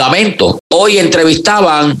hay fundamento. Hoy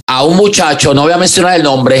entrevistaban a un muchacho, no voy a mencionar el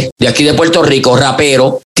nombre, de aquí de Puerto Rico,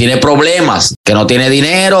 rapero, tiene problemas, que no tiene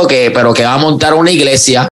dinero, pero que va a montar una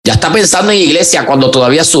iglesia. Ya está pensando en iglesia cuando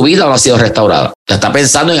todavía su vida no ha sido restaurada. Ya está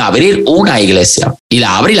pensando en abrir una iglesia. Y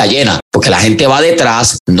la abre y la llena. Porque la gente va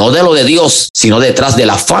detrás, no de lo de Dios, sino detrás de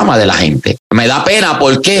la fama de la gente. Me da pena,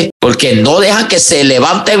 ¿por qué? Porque no dejan que se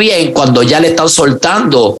levante bien cuando ya le están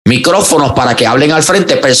soltando micrófonos para que hablen al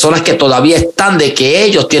frente personas que todavía están de que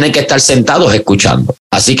ellos tienen que estar sentados escuchando.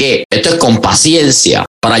 Así que esto es con paciencia.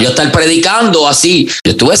 Para yo estar predicando así,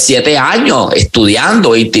 yo estuve 7 años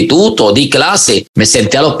estudiando, instituto, di clase, me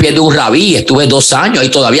senté a los pies de un rabí, estuve 2 años y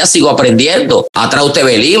todavía sigo aprendiendo. Atrás usted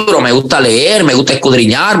ve libros, me gusta leer, me gusta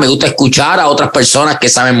escudriñar, me gusta escuchar a otras personas que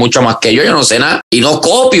saben mucho más que yo no sé nada. Y no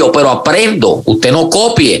copio, pero aprendo. Usted no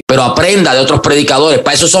copie, pero aprenda de otros predicadores.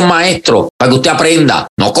 Para eso son maestros, para que usted aprenda.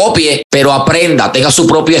 No copie, pero aprenda, tenga su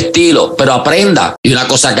propio estilo, pero aprenda. Y una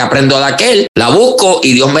cosa que aprendo de aquel, la busco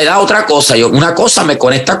y Dios me da otra cosa. Una cosa me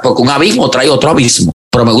conecta porque un abismo trae otro abismo.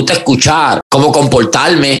 Pero me gusta escuchar cómo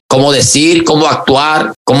comportarme, cómo decir, cómo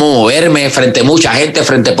actuar, cómo moverme frente a mucha gente,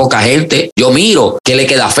 frente a poca gente. Yo miro qué le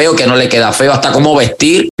queda feo, qué no le queda feo, hasta cómo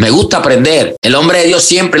vestir. Me gusta aprender. El hombre de Dios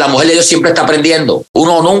siempre, la mujer de Dios siempre está aprendiendo.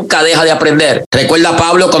 Uno nunca deja de aprender. ¿Recuerda a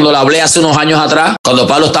Pablo cuando le hablé hace unos años atrás? Cuando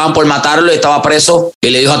Pablo estaban por matarlo y estaba preso. Y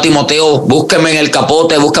le dijo a Timoteo, búsqueme en el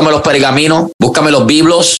capote, búscame los pergaminos, búscame los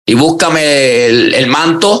biblos y búscame el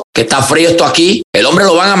manto, que está frío esto aquí. El hombre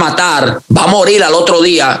lo van a matar, va a morir al otro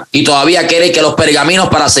día y todavía quiere que los pergaminos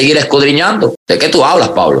para seguir escudriñando. ¿De qué tú hablas,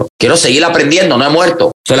 Pablo? Quiero seguir aprendiendo, no he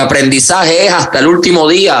muerto. El aprendizaje es hasta el último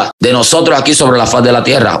día de nosotros aquí sobre la faz de la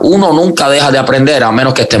tierra. Uno nunca deja de aprender a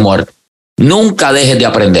menos que esté muerto. Nunca dejes de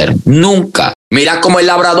aprender, nunca. Mirad cómo el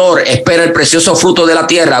labrador espera el precioso fruto de la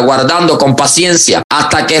tierra, guardando con paciencia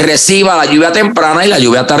hasta que reciba la lluvia temprana y la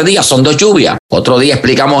lluvia tardía. Son 2 lluvias. Otro día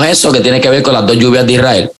explicamos eso, que tiene que ver con las 2 lluvias de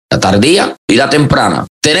Israel, la tardía y la temprana.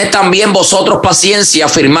 Tened también vosotros paciencia,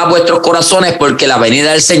 afirmad vuestros corazones, porque la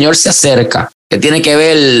venida del Señor se acerca. ¿Qué tiene que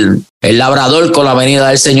ver el labrador con la venida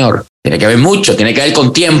del Señor? Tiene que ver mucho, tiene que ver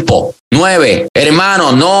con tiempo. 9,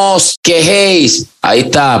 hermanos, no os quejéis. Ahí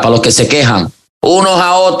está, para los que se quejan. unos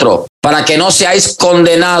a otros, para que no seáis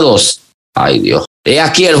condenados. Ay, Dios. He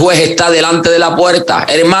aquí el juez está delante de la puerta.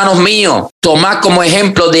 Hermanos míos, tomad como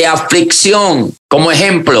ejemplo de aflicción,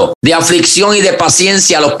 y de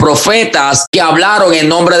paciencia a los profetas que hablaron en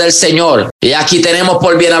nombre del Señor. Y aquí tenemos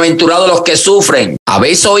por bienaventurados los que sufren.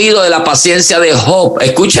 Habéis oído de la paciencia de Job.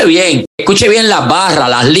 Escuche bien las barras,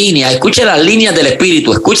 las líneas, escuche las líneas del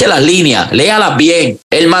Espíritu, escuche las líneas, léalas bien.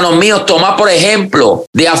 Hermanos míos, tomad por ejemplo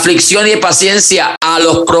de aflicción y de paciencia a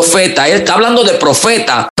los profetas. Él está hablando de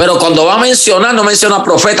profetas, pero cuando va a mencionar, no menciona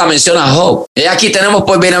profeta, menciona a Job. Y aquí tenemos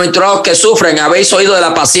por bienaventurados que sufren. Habéis oído de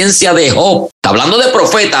la paciencia de Job. Está hablando de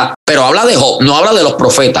profeta, pero habla de Job, no habla de los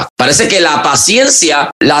profetas. Parece que la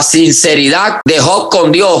paciencia, la sinceridad de Job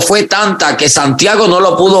con Dios fue tanta que Santiago no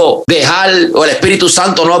lo pudo dejar, o el Espíritu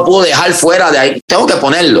Santo no lo pudo dejar fuera de ahí. Tengo que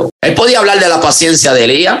ponerlo. Él podía hablar de la paciencia de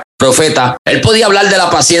Elías, profeta. Él podía hablar de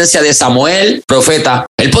la paciencia de Samuel, profeta.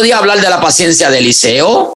 Él podía hablar de la paciencia de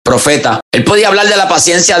Eliseo, profeta. Él podía hablar de la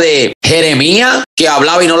paciencia de Jeremías, que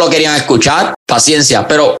hablaba y no lo querían escuchar, paciencia.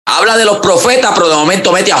 Pero habla de los profetas, pero de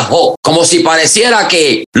momento mete a Job, como si pareciera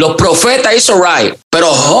que los profetas hizo right,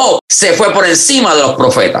 pero Job se fue por encima de los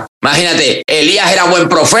profetas. Imagínate, Elías era buen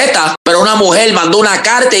profeta, pero una mujer mandó una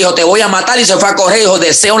carta y dijo, te voy a matar, y se fue a correr y dijo,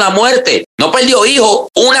 deseo la muerte. No perdió hijos,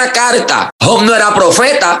 una carta. Job no era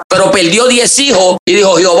profeta, pero perdió 10 hijos y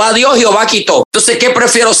dijo, Jehová dio, Jehová quitó. Entonces, ¿qué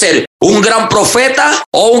prefiero ser? ¿Un gran profeta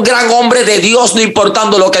o un gran hombre de Dios, no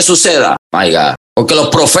importando lo que suceda? My God. Porque los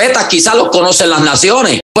profetas quizás los conocen las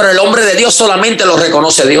naciones, pero el hombre de Dios solamente los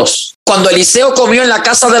reconoce Dios. Cuando Eliseo comió en la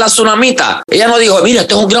casa de la tsunamita, ella no dijo, mira,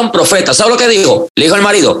 este es un gran profeta. ¿Sabe lo que dijo? Le dijo al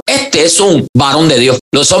marido, este es un varón de Dios.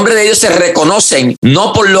 Los hombres de Dios se reconocen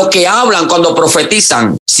no por lo que hablan cuando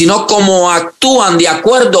profetizan, sino cómo actúan, de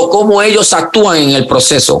acuerdo a cómo ellos actúan en el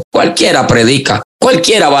proceso. Cualquiera predica,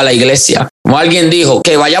 cualquiera va a la iglesia. Como alguien dijo,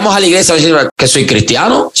 que vayamos a la iglesia a decir que soy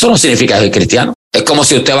cristiano. Eso no significa que soy cristiano. Es como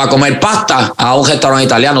si usted va a comer pasta a un restaurante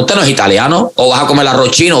italiano. Usted no es italiano. O vas a comer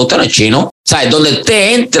arroz chino. Usted no es chino. O sea, donde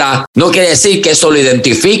usted entra no quiere decir que eso lo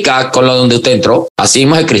identifica con lo donde usted entró. Así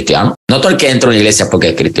mismo es cristiano. No todo el que entra en la iglesia es porque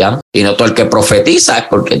es cristiano. Y no todo el que profetiza es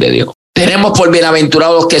porque es de Dios. Tenemos por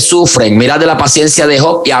bienaventurados los que sufren. Mirad de la paciencia de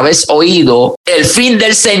Job y habéis oído el fin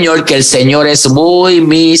del Señor, que el Señor es muy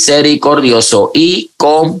misericordioso y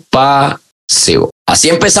compasivo. Así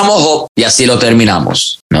empezamos Job y así lo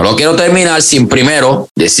terminamos. No lo quiero terminar sin primero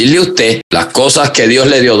decirle a usted las cosas que Dios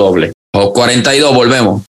le dio doble. Job 42,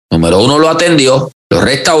 volvemos. Número 1, lo atendió, lo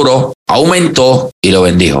restauró, aumentó y lo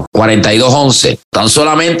bendijo. 42:11. Tan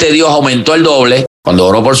solamente Dios aumentó el doble cuando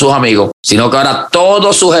oró por sus amigos, sino que ahora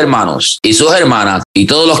todos sus hermanos y sus hermanas y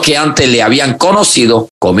todos los que antes le habían conocido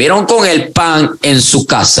comieron con el pan en su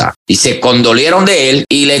casa y se condolieron de él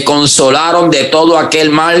y le consolaron de todo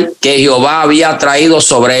aquel mal que Jehová había traído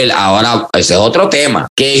sobre él. Ahora, ese es otro tema,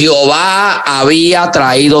 que Jehová había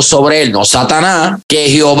traído sobre él, no Satanás, que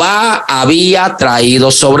Jehová había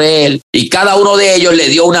traído sobre él. Y cada uno de ellos le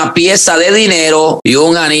dio una pieza de dinero y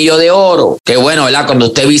un anillo de oro. Qué bueno, ¿verdad? Cuando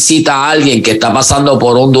usted visita a alguien que está pasando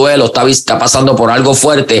por un duelo, está pasando por algo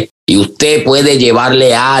fuerte, y usted puede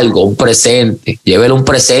llevarle algo, un presente. Llévele un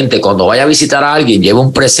presente. Cuando vaya a visitar a alguien, lleve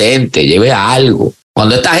un presente, lleve algo.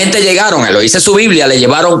 Cuando esta gente llegaron, lo dice su Biblia, le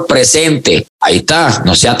llevaron presente. Ahí está,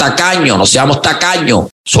 no sea tacaño, no seamos tacaños.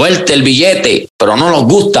 Suelte el billete, pero no nos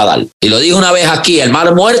gusta dar. Y lo dije una vez aquí, el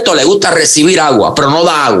mal muerto le gusta recibir agua, pero no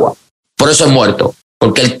da agua. Por eso es muerto.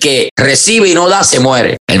 Porque el que recibe y no da, se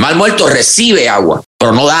muere. El mal muerto recibe agua,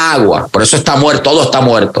 pero no da agua. Por eso está muerto, todo está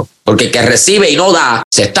muerto. Porque el que recibe y no da,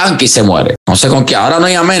 se estanca y se muere. No sé con qué. Ahora no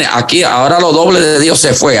hay amén. Aquí, ahora lo doble de Dios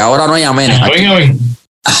se fue. Ahora no hay amén.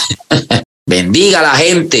 Bendiga a la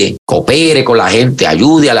gente, coopere con la gente,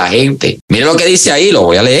 ayude a la gente. Mire lo que dice ahí, lo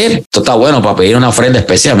voy a leer. Esto está bueno para pedir una ofrenda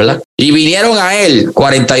especial, ¿verdad? Y vinieron a él,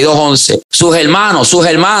 42:11, sus hermanos, sus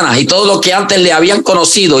hermanas y todos los que antes le habían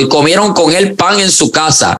conocido y comieron con él pan en su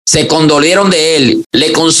casa. Se condolieron de él,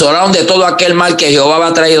 le consolaron de todo aquel mal que Jehová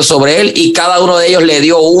había traído sobre él y cada uno de ellos le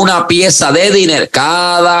dio una pieza de dinero.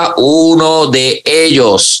 Cada uno de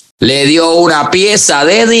ellos le dio una pieza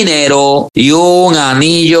de dinero y un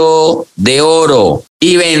anillo de oro.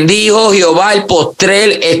 Y bendijo Jehová el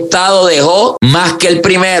postrer estado de Job más que el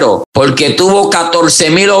primero, porque tuvo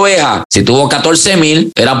 14,000 ovejas. Si tuvo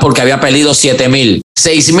 14,000, era porque había perdido 7,000.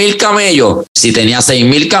 6,000 camellos. Si tenía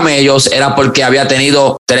 6,000 camellos, era porque había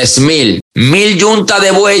tenido 3,000. 1,000 yuntas de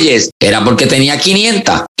bueyes, era porque tenía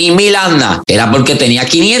 500. Y 1,000 asnas, era porque tenía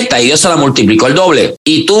 500. Y Dios se la multiplicó el doble.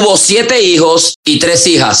 Y tuvo 7 hijos y 3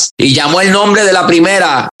 hijas. Y llamó el nombre de la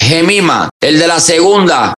primera Gemima, el de la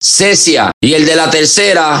segunda Cesia y el de la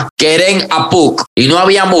tercera Keren Apuk. Y no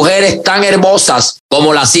había mujeres tan hermosas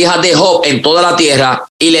como las hijas de Job en toda la tierra,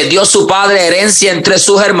 y les dio su padre herencia entre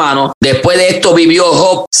sus hermanos. Después de esto vivió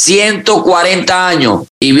Job 140 años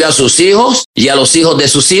y vio a sus hijos y a los hijos de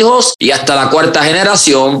sus hijos y hasta la cuarta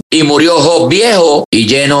generación, y murió Job viejo y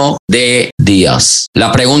lleno de días.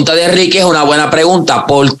 La pregunta de Enrique es una buena pregunta.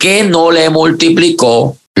 ¿Por qué no le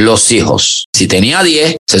multiplicó los hijos? Si tenía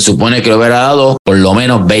 10, se supone que le hubiera dado por lo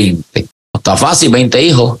menos 20. No está fácil, 20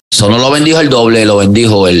 hijos. Eso no lo bendijo el doble, lo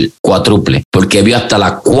bendijo el cuádruple, porque vio hasta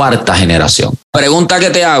la cuarta generación. Pregunta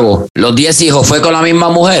que te hago, ¿los 10 hijos fue con la misma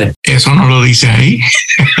mujer? Eso no lo dice ahí.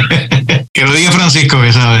 Que lo diga Francisco,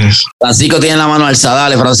 que sabe eso. Francisco tiene la mano alzada.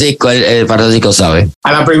 Dale, Francisco, Francisco sabe.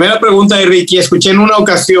 A la primera pregunta de Ricky, escuché en una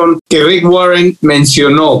ocasión que Rick Warren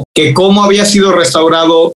mencionó que cómo había sido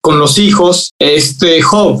restaurado con los hijos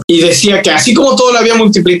Job, y decía que así como todo lo había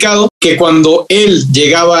multiplicado, que cuando él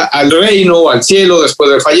llegaba al reino, al cielo,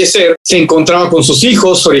 después de fallecer, se encontraba con sus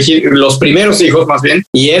hijos, los primeros hijos más bien,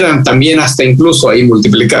 y eran también hasta incluso ahí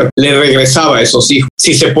multiplicados. Le regresaba a esos hijos,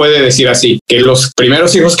 si se puede decir así, que los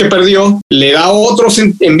primeros hijos que perdió le da a otros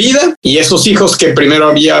en vida, y esos hijos que primero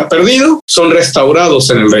había perdido son restaurados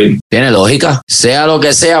en el reino. Tiene lógica, sea lo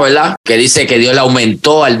que sea, ¿verdad? Que dice que Dios le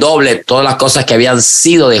aumentó al doble todas las cosas que habían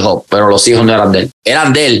sido de Job, pero los hijos no eran de él.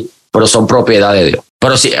 Eran de él, pero son propiedad de Dios.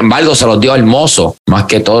 Pero sin embargo se los dio hermoso, más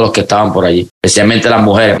que todos los que estaban por allí, especialmente las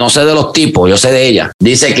mujeres. No sé de los tipos, yo sé de ellas.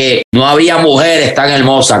 Dice que no había mujeres tan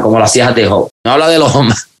hermosas como las hijas de Job. No habla de los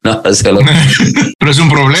hombres. No, pero es un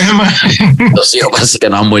problema. Los hijos parece que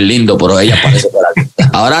no son muy lindos, pero ella parece por aquí.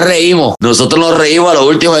 Ahora reímos. Nosotros nos reímos a lo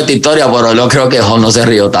último de esta historia, pero yo creo que Job no se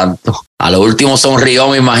rió tanto. A lo último sonrió,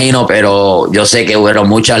 me imagino, pero yo sé que hubo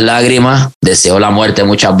muchas lágrimas, deseó la muerte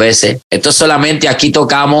muchas veces. Esto solamente aquí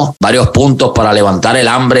tocamos varios puntos para levantar el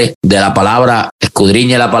hambre de la palabra,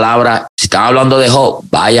 escudriñe la palabra. Si están hablando de Job,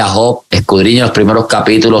 vaya Job, escudriñe los primeros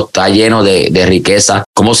capítulos, está lleno de riqueza.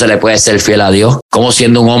 ¿Cómo se le puede ser fiel a Dios? ¿Cómo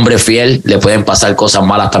siendo un hombre fiel le pueden pasar cosas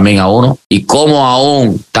malas también a uno? Y cómo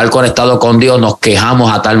aún estar conectado con Dios nos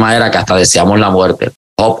quejamos a tal manera que hasta deseamos la muerte.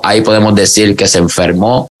 Job, ahí podemos decir que se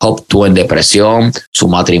enfermó. Job estuvo en depresión, su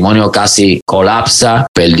matrimonio casi colapsa,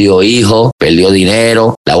 perdió hijos, perdió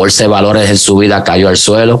dinero, la bolsa de valores en su vida cayó al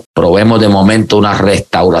suelo. Pero vemos de momento una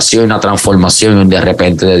restauración, una transformación y un de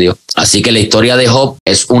repente de Dios. Así que la historia de Job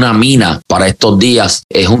es una mina para estos días,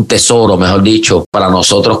 es un tesoro, mejor dicho, para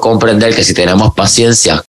nosotros comprender que si tenemos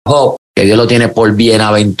paciencia, Job, que Dios lo tiene por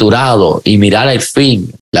bienaventurado y mirar el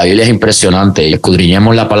fin. La Biblia es impresionante y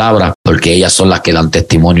escudriñemos la palabra porque ellas son las que dan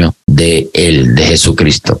testimonio de él, de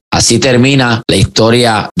Jesucristo. Así termina la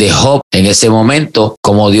historia de Job en ese momento,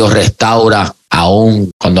 como Dios restaura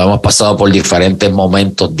aún cuando hemos pasado por diferentes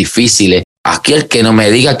momentos difíciles. Aquel que no me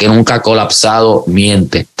diga que nunca ha colapsado,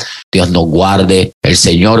 miente. Dios nos guarde. El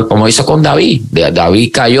Señor, como hizo con David.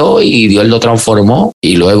 David cayó y Dios lo transformó.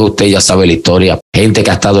 Y luego usted ya sabe la historia. Gente que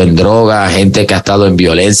ha estado en droga, gente que ha estado en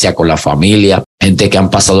violencia con la familia, gente que han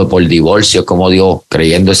pasado por divorcio, como Dios,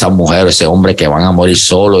 creyendo esa mujer, ese hombre que van a morir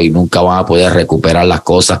solos y nunca van a poder recuperar las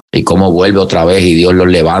cosas. Y cómo vuelve otra vez y Dios los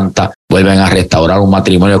levanta. Vuelven a restaurar un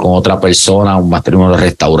matrimonio con otra persona, un matrimonio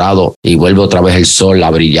restaurado, y vuelve otra vez el sol a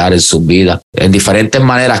brillar en sus vidas. En diferentes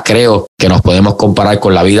maneras creo que nos podemos comparar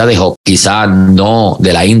con la vida de Job. Quizás no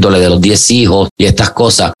de la índole de los 10 hijos y estas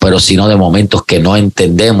cosas, pero sino de momentos que no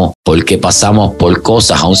entendemos por qué pasamos por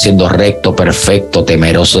cosas, aún siendo recto, perfecto,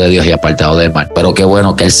 temeroso de Dios y apartado del mal. Pero qué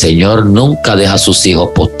bueno que el Señor nunca deja a sus hijos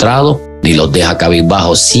postrados, ni los deja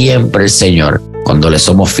cabizbajos. Siempre el Señor, cuando le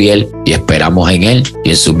somos fiel y esperamos en Él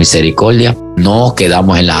y en su misericordia, no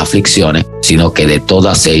quedamos en las aflicciones, sino que de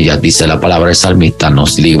todas ellas, dice la palabra del salmista,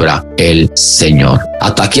 nos libra el Señor.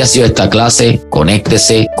 Hasta aquí ha sido esta clase.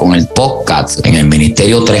 Conéctese con el podcast en el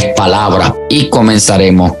Ministerio Tres Palabras y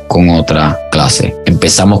comenzaremos con otra clase.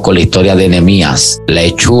 Empezamos con la historia de Nehemías, la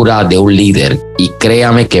hechura de un líder, y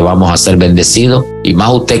créame que vamos a ser bendecidos. Y más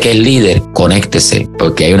usted que es líder, conéctese,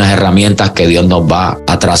 porque hay unas herramientas que Dios nos va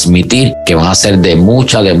a transmitir que van a ser de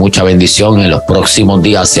mucha bendición en los próximos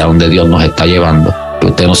días hacia donde Dios nos está llevando.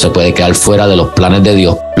 Usted no se puede quedar fuera de los planes de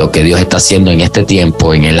Dios. Lo que Dios está haciendo en este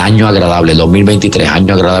tiempo, en el año agradable, 2023,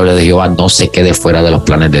 año agradable de Jehová, no se quede fuera de los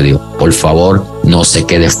planes de Dios. Por favor, no se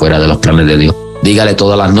quede fuera de los planes de Dios. Dígale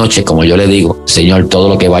todas las noches, como yo le digo: Señor, todo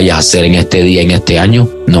lo que vayas a hacer en este día, en este año,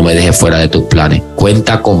 no me dejes fuera de tus planes.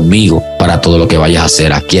 Cuenta conmigo para todo lo que vayas a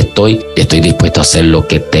hacer. Aquí estoy y estoy dispuesto a hacer lo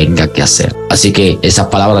que tenga que hacer. Así que esas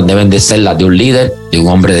palabras deben de ser las de un líder, de un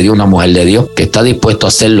hombre de Dios, una mujer de Dios, que está dispuesto a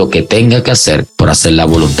hacer lo que tenga que hacer por hacer la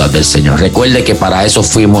voluntad del Señor. Recuerde que para eso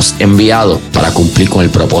fuimos enviados, para cumplir con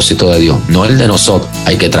el propósito de Dios, no el de nosotros.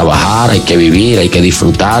 Hay que trabajar, hay que vivir, hay que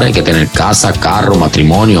disfrutar, hay que tener casa, carro,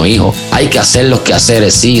 matrimonio, hijos. Hay que hacer los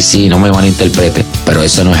quehaceres, sí, no me malinterprete, pero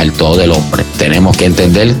eso no es el todo del hombre. Tenemos que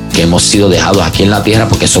entender que hemos sido dejados aquí en la tierra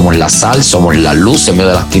porque somos la sal, somos la luz en medio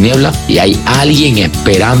de las tinieblas, y hay alguien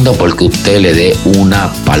esperando porque usted le dé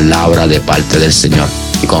una palabra de parte del Señor.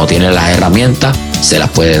 Y cuando tiene las herramientas, se las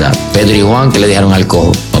puede dar. Pedro y Juan, que le dijeron al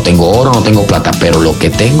cojo: no tengo oro, no tengo plata, pero lo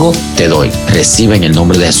que tengo te doy. Recibe en el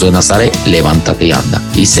nombre de Jesús de Nazaret, levántate y anda.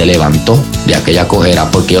 Y se levantó de aquella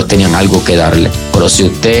cojera porque ellos tenían algo que darle. Pero si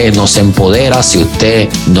usted no se empodera, si usted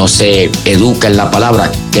no se educa en la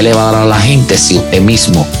palabra, ¿qué le va a dar a la gente si usted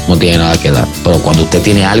mismo no tiene nada que dar? Pero cuando usted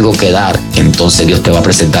tiene algo que dar, entonces Dios te va a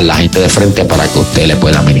presentar a la gente de frente para que usted le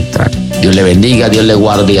pueda ministrar. Dios le bendiga, Dios le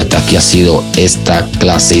guarde, y hasta aquí ha sido esta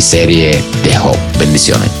clase y serie de Job.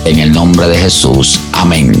 Bendiciones. En el nombre de Jesús.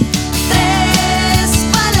 Amén.